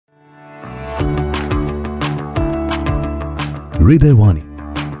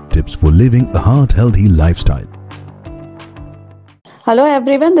Hridayawani. Tips for living a heart-healthy lifestyle. Hello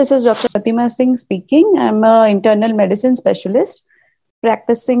everyone, this is Dr. Pratima Singh speaking. I'm an internal medicine specialist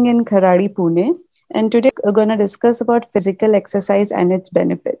practicing in Kharadi, Pune. And today we're going to discuss about physical exercise and its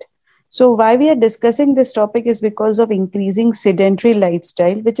benefit. So why we are discussing this topic is because of increasing sedentary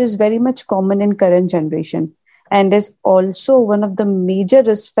lifestyle, which is very much common in current generation and is also one of the major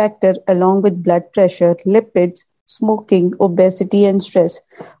risk factor along with blood pressure, lipids, smoking, obesity, and stress.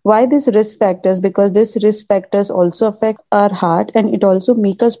 Why these risk factors? Because these risk factors also affect our heart and it also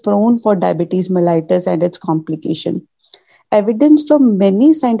make us prone for diabetes mellitus and its complication. Evidence from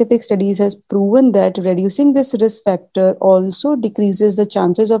many scientific studies has proven that reducing this risk factor also decreases the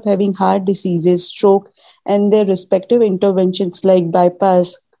chances of having heart diseases, stroke, and their respective interventions like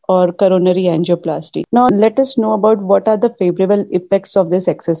bypass or coronary angioplasty. Now, let us know about what are the favorable effects of this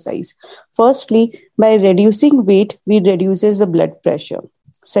exercise. Firstly, by reducing weight, we reduces the blood pressure.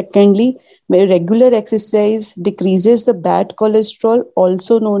 Secondly, by regular exercise decreases the bad cholesterol,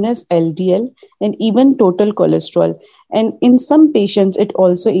 also known as LDL, and even total cholesterol. And in some patients, it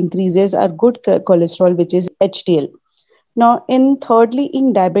also increases our good cholesterol, which is HDL. Now, thirdly,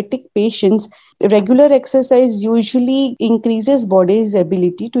 in diabetic patients, regular exercise usually increases body's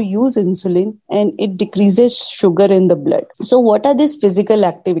ability to use insulin and it decreases sugar in the blood. So what are these physical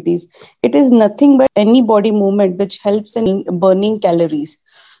activities? It is nothing but any body movement which helps in burning calories.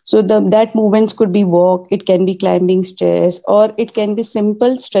 So that movements could be walk, it can be climbing stairs, or it can be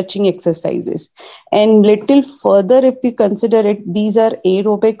simple stretching exercises. And little further, if we consider it, these are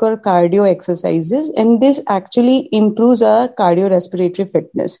aerobic or cardio exercises, and this actually improves our cardiorespiratory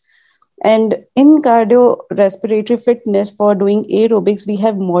fitness. And in cardiorespiratory fitness, for doing aerobics, we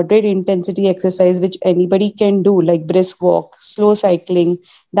have moderate intensity exercise, which anybody can do, like brisk walk, slow cycling,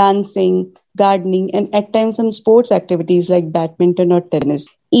 dancing, gardening, and at times some sports activities like badminton or tennis.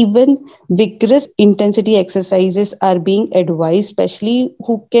 Even vigorous intensity exercises are being advised, especially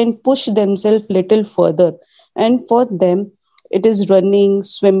who can push themselves little further. And for them, it is running,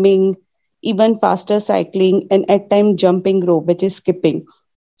 swimming, even faster cycling, and at times jumping rope, which is skipping.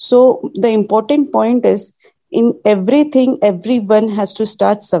 So the important point is in everything, everyone has to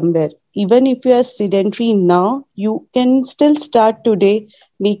start somewhere. Even if you are sedentary now, you can still start today,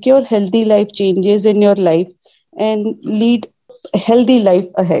 make your healthy life changes in your life and lead a healthy life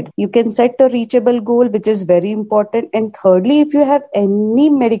ahead. You can set a reachable goal, which is very important. And thirdly, if you have any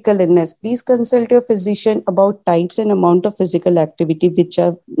medical illness, please consult your physician about types and amount of physical activity which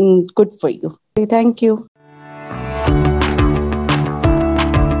are good for you. Thank you.